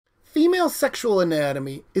Female sexual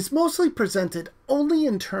anatomy is mostly presented only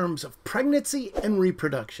in terms of pregnancy and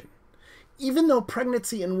reproduction, even though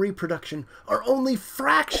pregnancy and reproduction are only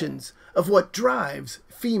fractions of what drives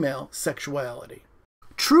female sexuality.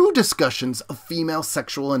 True discussions of female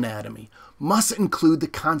sexual anatomy must include the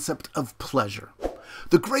concept of pleasure,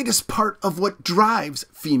 the greatest part of what drives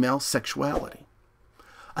female sexuality.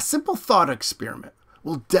 A simple thought experiment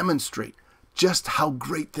will demonstrate just how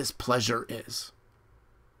great this pleasure is.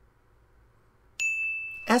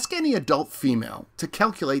 Ask any adult female to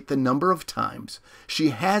calculate the number of times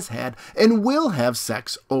she has had and will have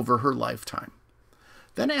sex over her lifetime.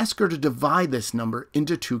 Then ask her to divide this number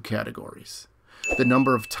into two categories: the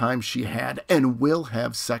number of times she had and will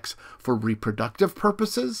have sex for reproductive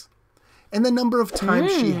purposes, and the number of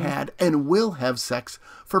times she had and will have sex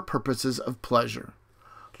for purposes of pleasure.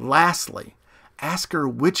 Lastly, ask her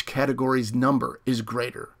which category's number is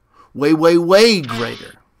greater. Way, way, way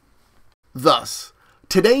greater. Thus,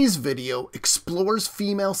 today's video explores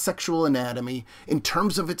female sexual anatomy in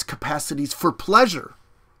terms of its capacities for pleasure,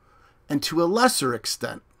 and to a lesser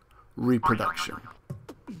extent, reproduction.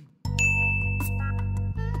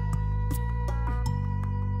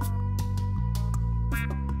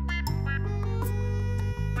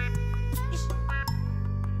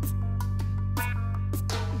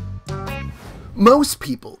 Most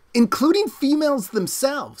people, including females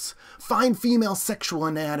themselves, find female sexual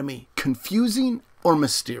anatomy confusing or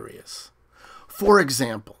mysterious. For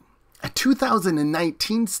example, a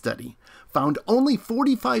 2019 study found only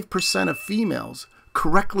 45% of females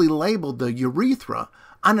correctly labeled the urethra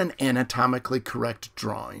on an anatomically correct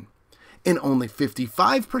drawing, and only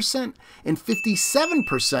 55% and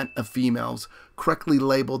 57% of females correctly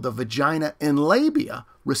labeled the vagina and labia,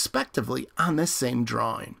 respectively, on this same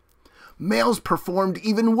drawing. Males performed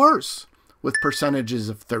even worse, with percentages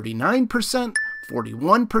of 39%,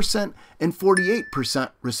 41%, and 48%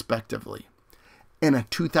 respectively. And a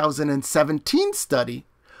 2017 study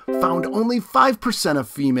found only 5% of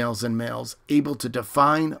females and males able to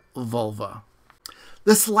define vulva.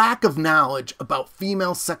 This lack of knowledge about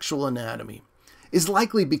female sexual anatomy is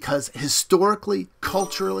likely because historically,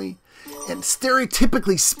 culturally, and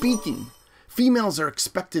stereotypically speaking, females are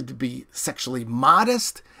expected to be sexually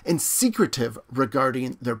modest and secretive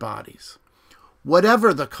regarding their bodies.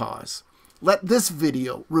 Whatever the cause, let this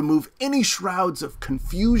video remove any shrouds of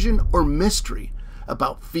confusion or mystery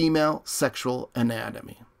about female sexual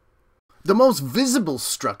anatomy. The most visible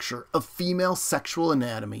structure of female sexual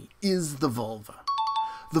anatomy is the vulva.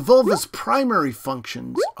 The vulva's primary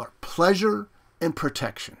functions are pleasure and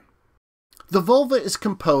protection. The vulva is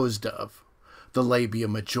composed of the labia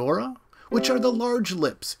majora, which are the large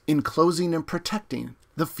lips enclosing and protecting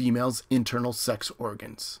the female's internal sex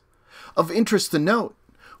organs. Of interest to note,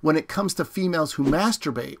 when it comes to females who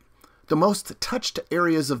masturbate, the most touched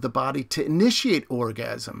areas of the body to initiate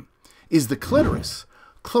orgasm is the clitoris,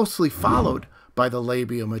 closely followed by the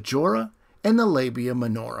labia majora and the labia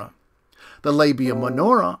minora. The labia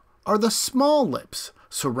minora are the small lips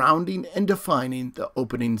surrounding and defining the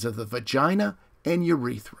openings of the vagina and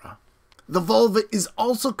urethra. The vulva is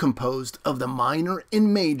also composed of the minor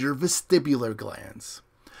and major vestibular glands.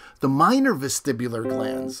 The minor vestibular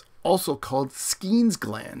glands, also called Skene's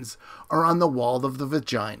glands, are on the wall of the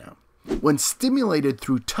vagina. When stimulated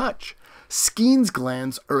through touch, Skene's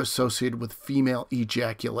glands are associated with female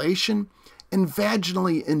ejaculation and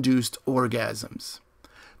vaginally induced orgasms.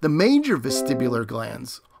 The major vestibular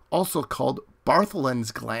glands, also called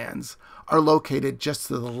Bartholin's glands, are located just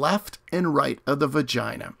to the left and right of the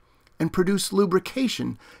vagina and produce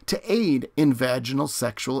lubrication to aid in vaginal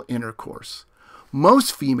sexual intercourse.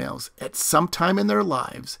 Most females at some time in their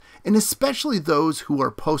lives, and especially those who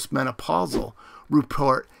are postmenopausal,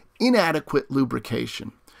 report inadequate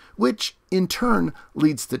lubrication, which in turn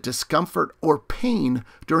leads to discomfort or pain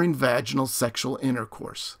during vaginal sexual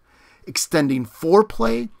intercourse. Extending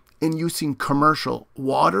foreplay and using commercial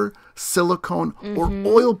water, silicone, or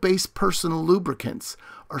oil-based personal lubricants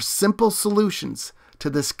are simple solutions to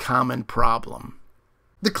this common problem.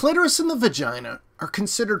 The clitoris and the vagina are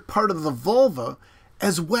considered part of the vulva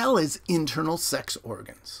as well as internal sex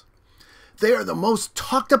organs. They are the most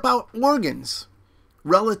talked about organs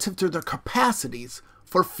relative to their capacities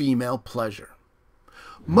for female pleasure.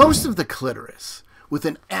 Most of the clitoris, with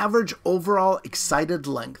an average overall excited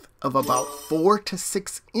length of about 4 to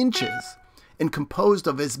 6 inches and composed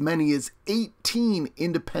of as many as 18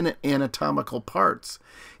 independent anatomical parts,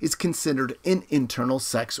 is considered an internal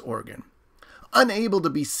sex organ, unable to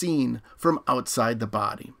be seen from outside the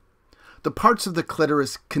body. The parts of the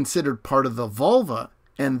clitoris considered part of the vulva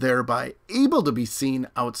and thereby able to be seen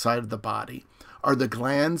outside of the body are the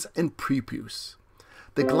glans and prepuce.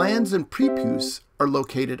 The glans and prepuce are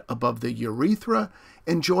located above the urethra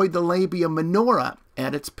and join the labia minora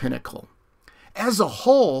at its pinnacle. As a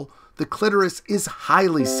whole, the clitoris is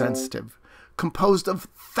highly sensitive, composed of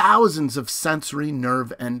thousands of sensory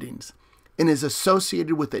nerve endings, and is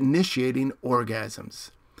associated with initiating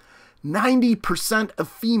orgasms. 90% of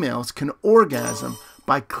females can orgasm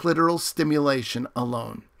by clitoral stimulation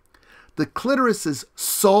alone. The clitoris's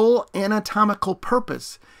sole anatomical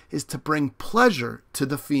purpose is to bring pleasure to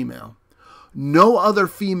the female. No other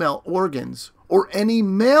female organs or any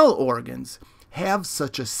male organs have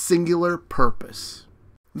such a singular purpose.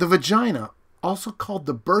 The vagina, also called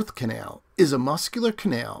the birth canal, is a muscular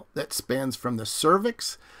canal that spans from the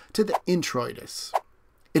cervix to the introitus.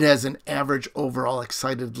 It has an average overall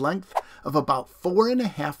excited length of about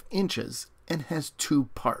 4.5 inches and has two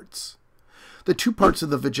parts. The two parts of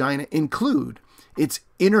the vagina include its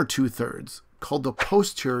inner 2/3, called the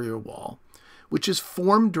posterior wall, which is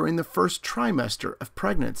formed during the first trimester of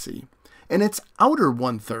pregnancy, and its outer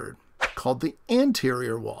 1/3, called the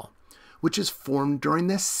anterior wall, which is formed during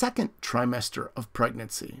the second trimester of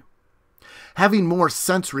pregnancy. Having more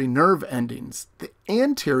sensory nerve endings, the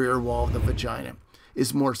anterior wall of the vagina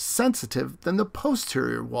is more sensitive than the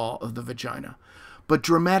posterior wall of the vagina, but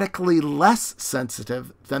dramatically less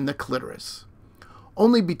sensitive than the clitoris.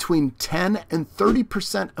 Only between 10 and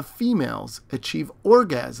 30% of females achieve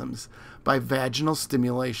orgasms by vaginal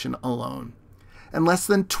stimulation alone, and less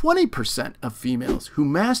than 20% of females who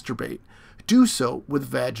masturbate do so with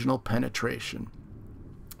vaginal penetration.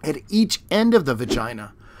 At each end of the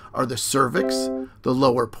vagina are the cervix, the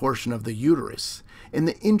lower portion of the uterus, and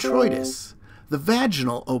the introitus, the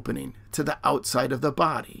vaginal opening to the outside of the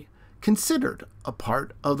body, considered a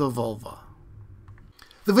part of the vulva.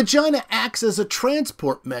 The vagina acts as a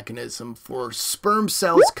transport mechanism for sperm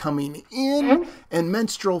cells coming in and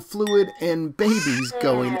menstrual fluid and babies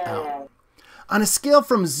going out. On a scale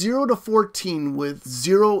from 0 to 14, with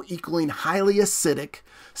 0 equaling highly acidic,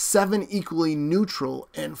 7 equaling neutral,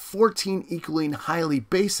 and 14 equaling highly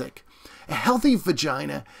basic, a healthy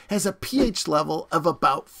vagina has a pH level of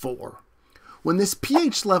about 4. When this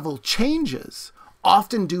pH level changes,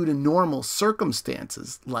 often due to normal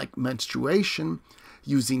circumstances like menstruation,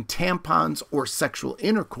 using tampons, or sexual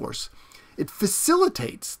intercourse, it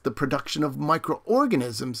facilitates the production of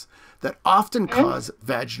microorganisms that often cause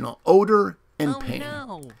vaginal odor and pain.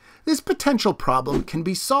 This potential problem can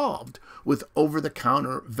be solved with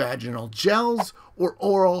over-the-counter vaginal gels or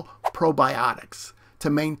oral probiotics to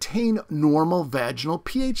maintain normal vaginal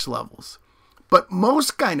pH levels. But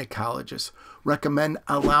most gynecologists recommend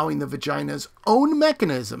allowing the vagina's own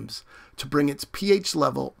mechanisms to bring its pH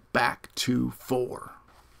level back to 4.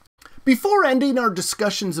 Before ending our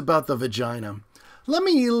discussions about the vagina, let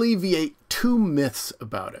me alleviate 2 myths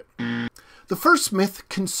about it. The first myth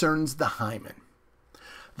concerns the hymen.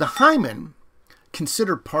 The hymen,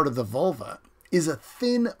 considered part of the vulva, is a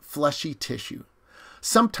thin, fleshy tissue,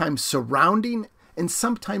 sometimes surrounding and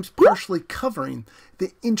sometimes partially covering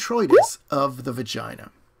the introitus of the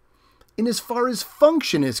vagina. And as far as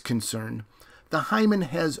function is concerned, the hymen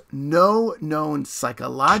has no known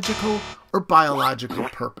psychological or biological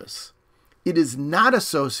purpose. It is not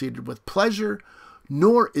associated with pleasure,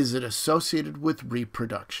 nor is it associated with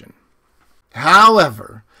reproduction.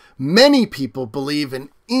 However, many people believe an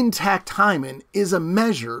intact hymen is a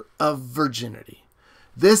measure of virginity.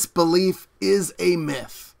 This belief is a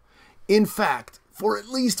myth. In fact, for at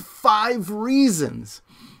least 5 reasons,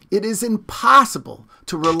 it is impossible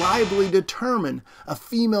to reliably determine a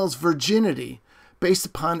female's virginity based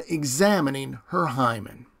upon examining her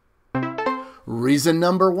hymen. Reason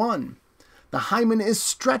number 1, the hymen is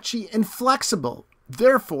stretchy and flexible.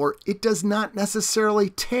 Therefore, it does not necessarily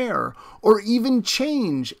tear or even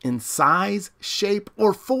change in size, shape,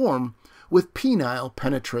 or form with penile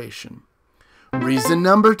penetration. Reason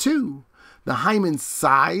number 2, the hymen's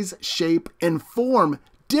size, shape, and form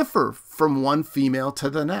differ from one female to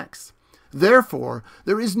the next. Therefore,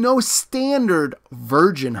 there is no standard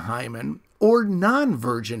virgin hymen or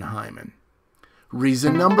non-virgin hymen.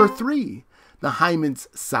 Reason number 3, the hymen's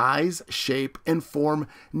size, shape, and form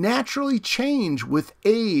naturally change with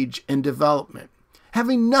age and development,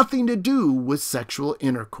 having nothing to do with sexual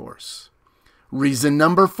intercourse. Reason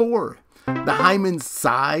number 4, the hymen's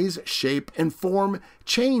size, shape, and form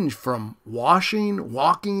change from washing,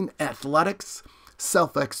 walking, athletics,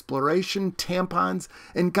 self-exploration, tampons,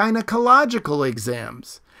 and gynecological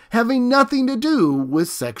exams, having nothing to do with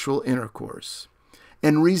sexual intercourse.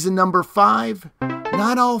 And reason number 5,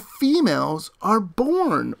 not all females are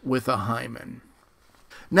born with a hymen.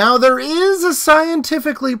 Now, there is a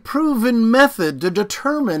scientifically proven method to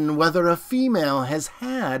determine whether a female has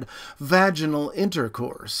had vaginal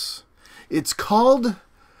intercourse. It's called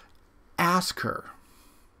Ask Her.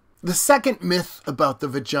 The second myth about the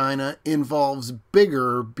vagina involves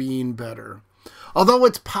bigger being better. Although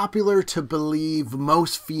it's popular to believe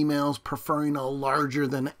most females preferring a larger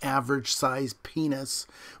than average size penis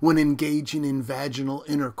when engaging in vaginal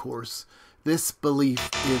intercourse, this belief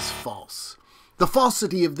is false. The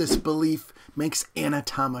falsity of this belief makes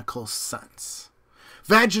anatomical sense.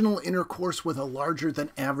 Vaginal intercourse with a larger than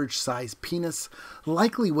average size penis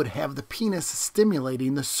likely would have the penis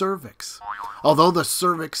stimulating the cervix. Although the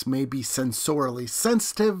cervix may be sensorily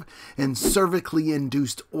sensitive and cervically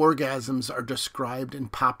induced orgasms are described in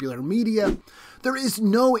popular media, there is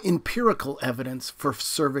no empirical evidence for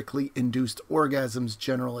cervically induced orgasms'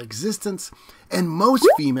 general existence, and most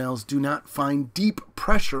females do not find deep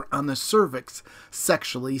pressure on the cervix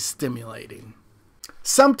sexually stimulating.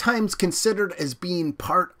 Sometimes considered as being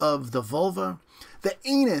part of the vulva, the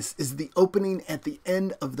anus is the opening at the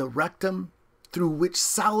end of the rectum through which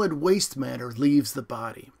solid waste matter leaves the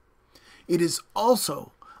body. It is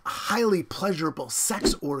also a highly pleasurable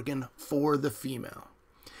sex organ for the female.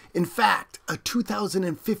 In fact, a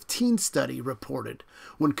 2015 study reported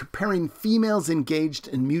when comparing females engaged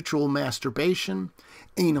in mutual masturbation,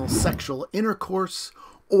 anal sexual intercourse,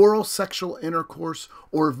 oral sexual intercourse,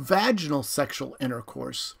 or vaginal sexual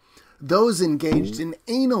intercourse, those engaged in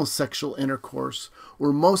anal sexual intercourse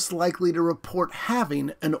were most likely to report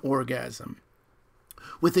having an orgasm.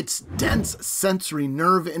 With its dense sensory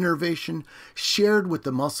nerve innervation shared with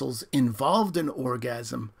the muscles involved in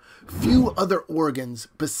orgasm, few other organs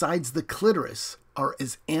besides the clitoris are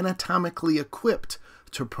as anatomically equipped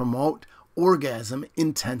to promote orgasm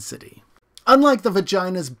intensity. Unlike the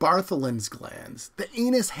vagina's Bartholin's glands, the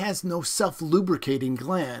anus has no self-lubricating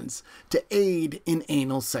glands to aid in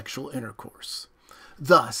anal sexual intercourse.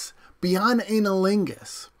 Thus, beyond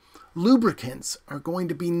analingus, lubricants are going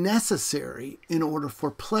to be necessary in order for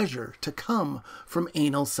pleasure to come from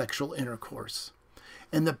anal sexual intercourse.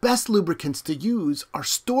 And the best lubricants to use are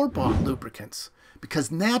store-bought lubricants,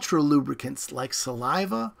 because natural lubricants like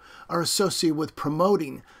saliva are associated with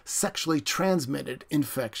promoting sexually transmitted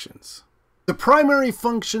infections. The primary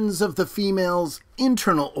functions of the female's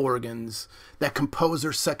internal organs that compose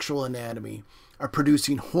her sexual anatomy are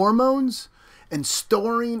producing hormones and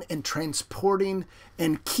storing and transporting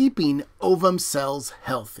and keeping ovum cells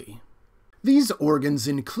healthy. These organs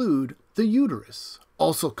include the uterus,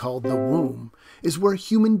 also called the womb, is where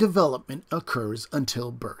human development occurs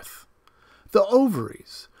until birth. The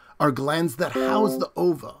ovaries are glands that house the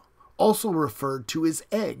ova, also referred to as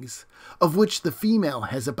eggs, of which the female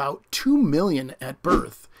has about 2 million at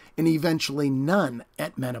birth and eventually none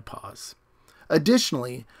at menopause.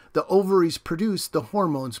 Additionally, the ovaries produce the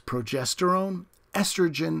hormones progesterone,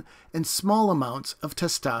 estrogen, and small amounts of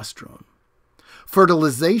testosterone.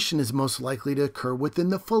 Fertilization is most likely to occur within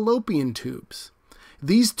the fallopian tubes.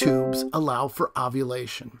 These tubes allow for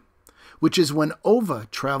ovulation, which is when ova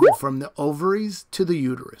travel from the ovaries to the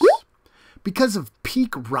uterus. Because of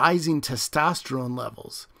peak rising testosterone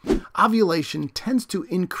levels, ovulation tends to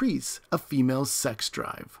increase a female's sex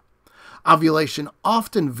drive. Ovulation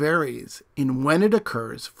often varies in when it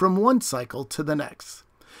occurs from one cycle to the next.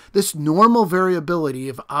 This normal variability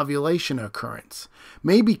of ovulation occurrence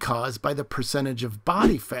may be caused by the percentage of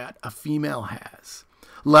body fat a female has,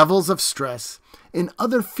 levels of stress, and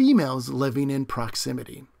other females living in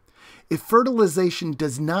proximity. If fertilization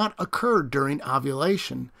does not occur during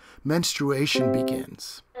ovulation, menstruation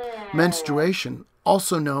begins. Menstruation,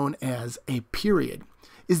 also known as a period,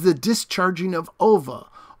 is the discharging of ova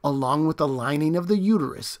along with the lining of the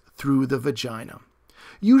uterus through the vagina,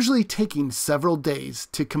 usually taking several days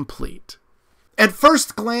to complete. At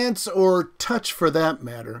first glance, or touch for that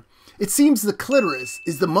matter, it seems the clitoris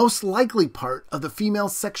is the most likely part of the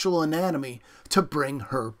female's sexual anatomy to bring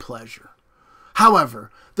her pleasure. However,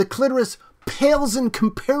 the clitoris pales in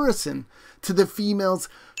comparison to the female's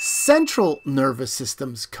central nervous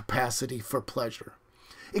system's capacity for pleasure.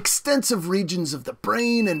 Extensive regions of the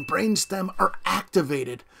brain and brainstem are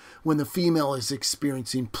activated when the female is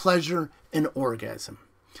experiencing pleasure and orgasm,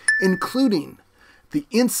 including the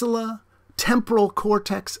insula, temporal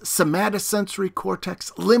cortex, somatosensory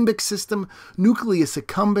cortex, limbic system, nucleus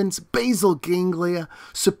accumbens, basal ganglia,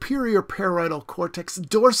 superior parietal cortex,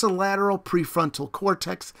 dorsolateral prefrontal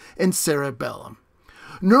cortex, and cerebellum.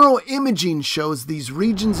 Neuroimaging shows these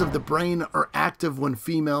regions of the brain are active when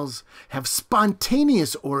females have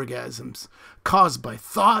spontaneous orgasms caused by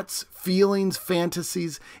thoughts, feelings,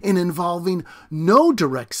 fantasies, and involving no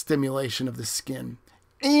direct stimulation of the skin,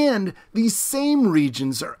 And these same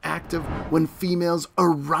regions are active when females'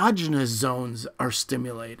 erogenous zones are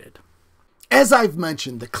stimulated. As I've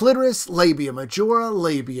mentioned, the clitoris, labia majora,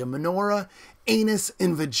 labia minora, anus,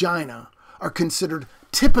 and vagina are considered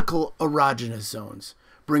typical erogenous zones,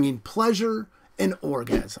 bringing pleasure and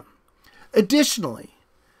orgasm. Additionally,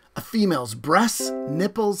 a female's breasts,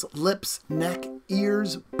 nipples, lips, neck,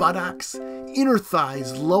 ears, buttocks, inner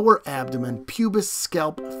thighs, lower abdomen, pubis,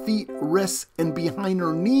 scalp, feet, wrists, and behind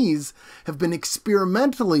her knees have been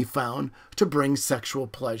experimentally found to bring sexual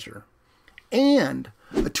pleasure. And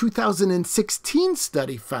a 2016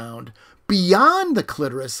 study found beyond the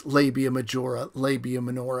clitoris, labia majora, labia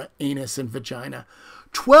minora, anus, and vagina,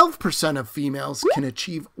 12% of females can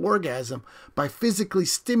achieve orgasm by physically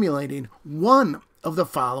stimulating one of the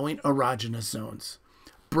following erogenous zones: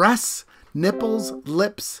 breasts, nipples,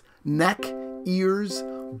 lips, neck, ears,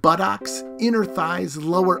 buttocks, inner thighs,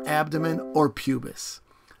 lower abdomen, or pubis.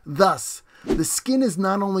 Thus, the skin is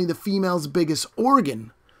not only the female's biggest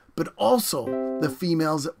organ, but also the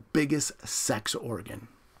female's biggest sex organ.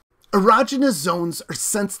 Erogenous zones are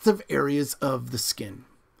sensitive areas of the skin.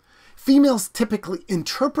 Females typically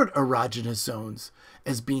interpret erogenous zones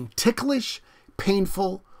as being ticklish,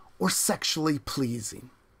 painful, or sexually pleasing.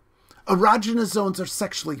 Erogenous zones are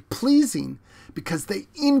sexually pleasing because they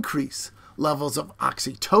increase levels of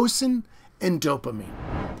oxytocin and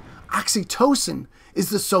dopamine. Oxytocin is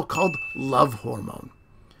the so-called love hormone.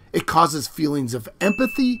 It causes feelings of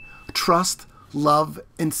empathy, trust, love,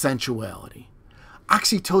 and sensuality.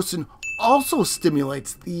 Oxytocin also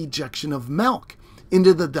stimulates the ejection of milk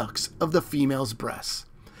into the ducts of the female's breasts.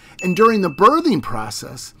 And during the birthing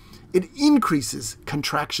process, it increases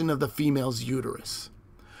contraction of the female's uterus.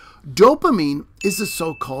 Dopamine is a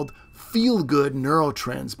so-called feel-good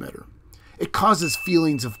neurotransmitter. It causes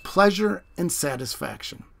feelings of pleasure and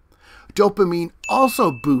satisfaction. Dopamine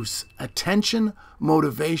also boosts attention,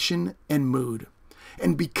 motivation, and mood.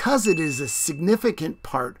 And because it is a significant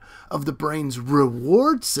part of the brain's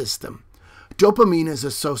reward system, dopamine is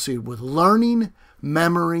associated with learning,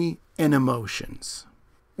 memory, and emotions.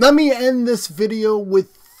 Let me end this video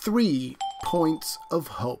with 3 points of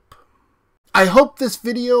hope. I hope this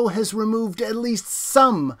video has removed at least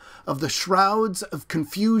some of the shrouds of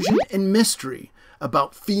confusion and mystery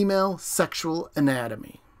about female sexual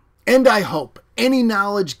anatomy. And I hope any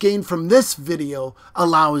knowledge gained from this video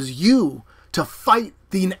allows you to fight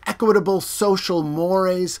the inequitable social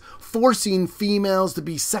mores forcing females to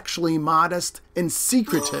be sexually modest and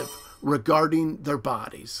secretive regarding their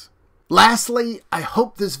bodies. Lastly, I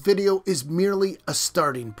hope this video is merely a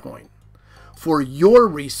starting point for your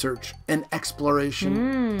research and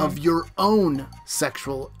exploration of your own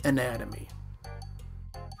sexual anatomy.